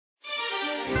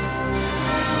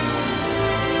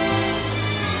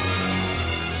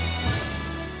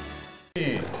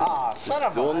Ah, son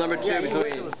of a... Duel number 2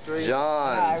 between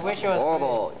John, I wish it was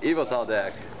horrible, Evoltile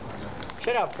deck.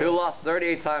 Shut up. Who lost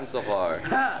 38 times so far.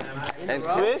 And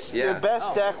Chris, yeah. your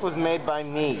best deck was made by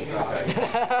me.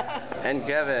 And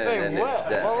Kevin. Wait, and what?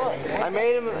 deck. I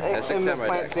made him in the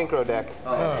Plant Synchro deck.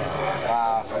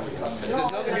 Wow.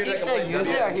 Does he still use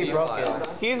it or he broke it?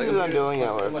 He uses Undueling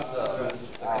Hour.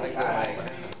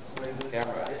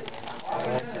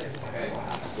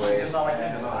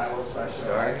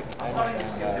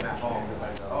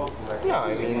 No,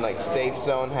 I mean, like, Safe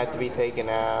Zone had to be taken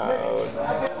out.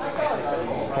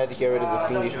 Had to get rid of the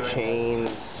Fiendish Chains.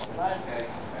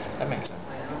 That makes sense.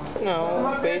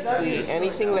 No, basically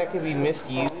anything that could be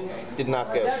misused did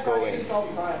not go in.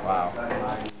 Wow.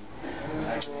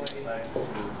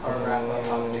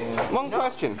 One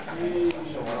question.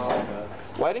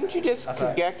 Why didn't you just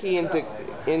Kageki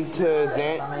into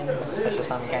Zan? Special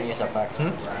summon, you can't use effects.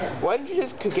 Why didn't you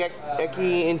just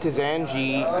Kageki into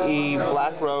Zanji,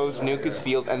 Black Rose, nuke his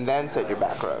field, and then set your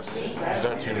back rows? These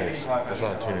aren't tuners. That's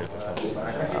not tuners.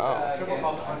 Oh.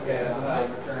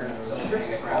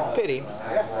 Pity.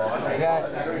 Yeah,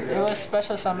 it was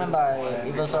special summoned by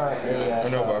Evoltile. I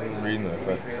know, but I'm reading the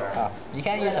effect. Oh, you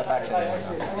can't use effects anymore.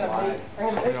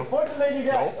 No.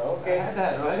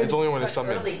 It's only when it's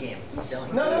summoned.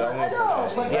 Yeah,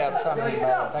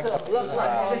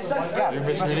 You're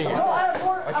misreading it. I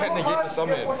can't negate the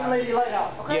summon.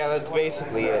 yeah, that's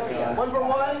basically it. Or I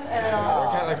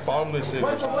can't like bottomless it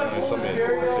or something with summon.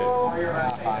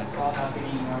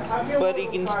 But you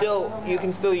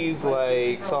can still use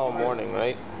like Solemn Warning,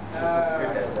 right?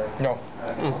 No.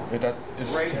 That is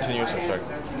continuous effect.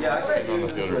 It's on the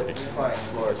field already.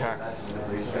 Attack.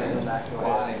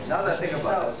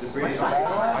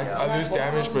 I lose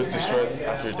damage, but it's destroyed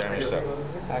after a damage step.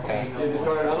 Okay.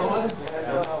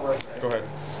 Go ahead.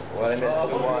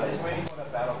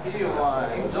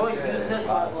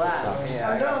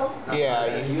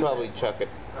 Yeah, you can probably chuck it.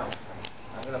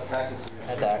 Attack.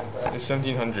 It's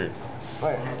 1700.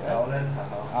 Wait.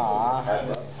 Aww.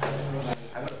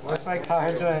 Where's my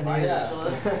cards when I need it?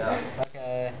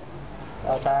 Okay.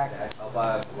 Attack. If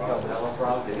I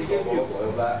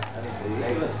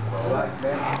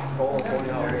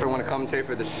want to commentate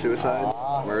for the suicide,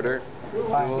 murder.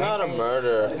 Not a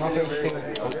murder.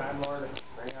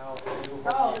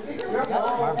 But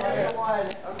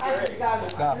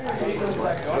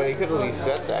you could at least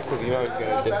set that because you know he's going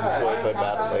to destroy by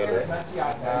battle later.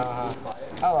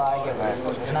 Oh, well, I give it.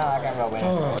 It's not like I'm going to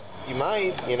win. You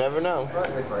might. You never know.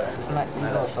 It's not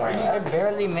evil, sorry. I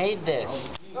barely made this.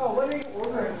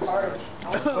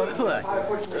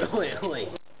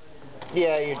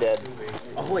 Yeah, you're dead.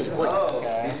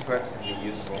 Okay. These cards can be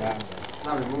useful.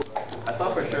 I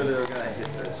thought for sure they were going to hit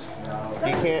this.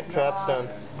 You can't trap stone.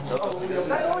 Hey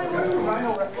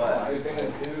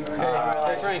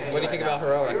Frank, what do you think about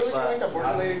heroics?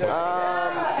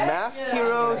 Masked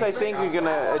heroes, I think, are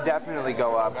gonna definitely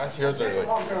go up. Masked heroes are like.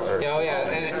 Oh yeah,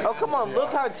 and Oh come on,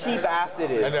 look how cheap acid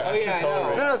is. oh yeah, I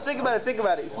know. No, think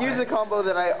about it. Here's a combo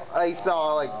that I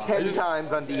saw like 10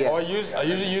 times on DS. Oh, I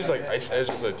usually use like Ice Edge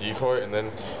as a decoy, and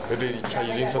then if they try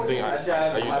using something,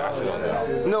 I use acid on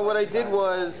them. No, what I did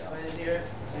was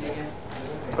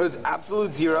it was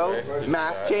absolute zero,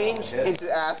 mass change into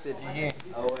acid.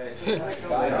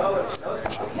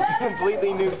 Completely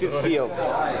nuked his field.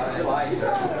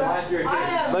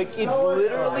 Like, it's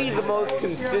literally the most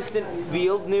consistent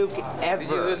field nuke ever. Did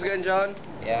you lose again, John?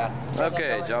 Yeah.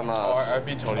 Okay, John Oh, lost. I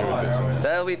beat Tony with this.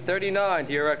 That'll be 39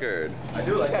 to your record.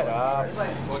 Shut up.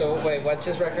 So wait, what's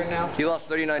his record now? He lost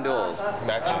 39 duels.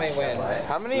 How many wins?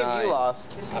 How many have 9. you lost?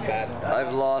 Not bad.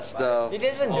 I've lost He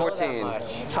doesn't know that 14. much.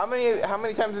 How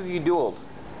many times have you dueled?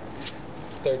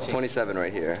 13. 27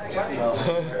 right here.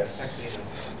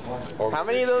 How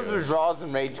many of those were draws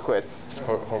and rage quits?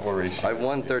 Horrible ratio. I've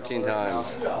won 13 times.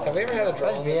 Have we ever had a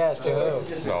draw? Yeah, too.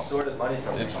 No.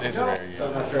 It's rare.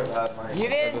 You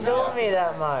didn't duel me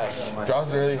that much.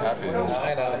 Draws rarely happen.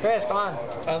 I know. Chris, come on.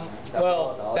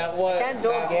 Well, that was Can't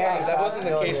duel Gary, that so wasn't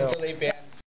the I'll case duel until they banned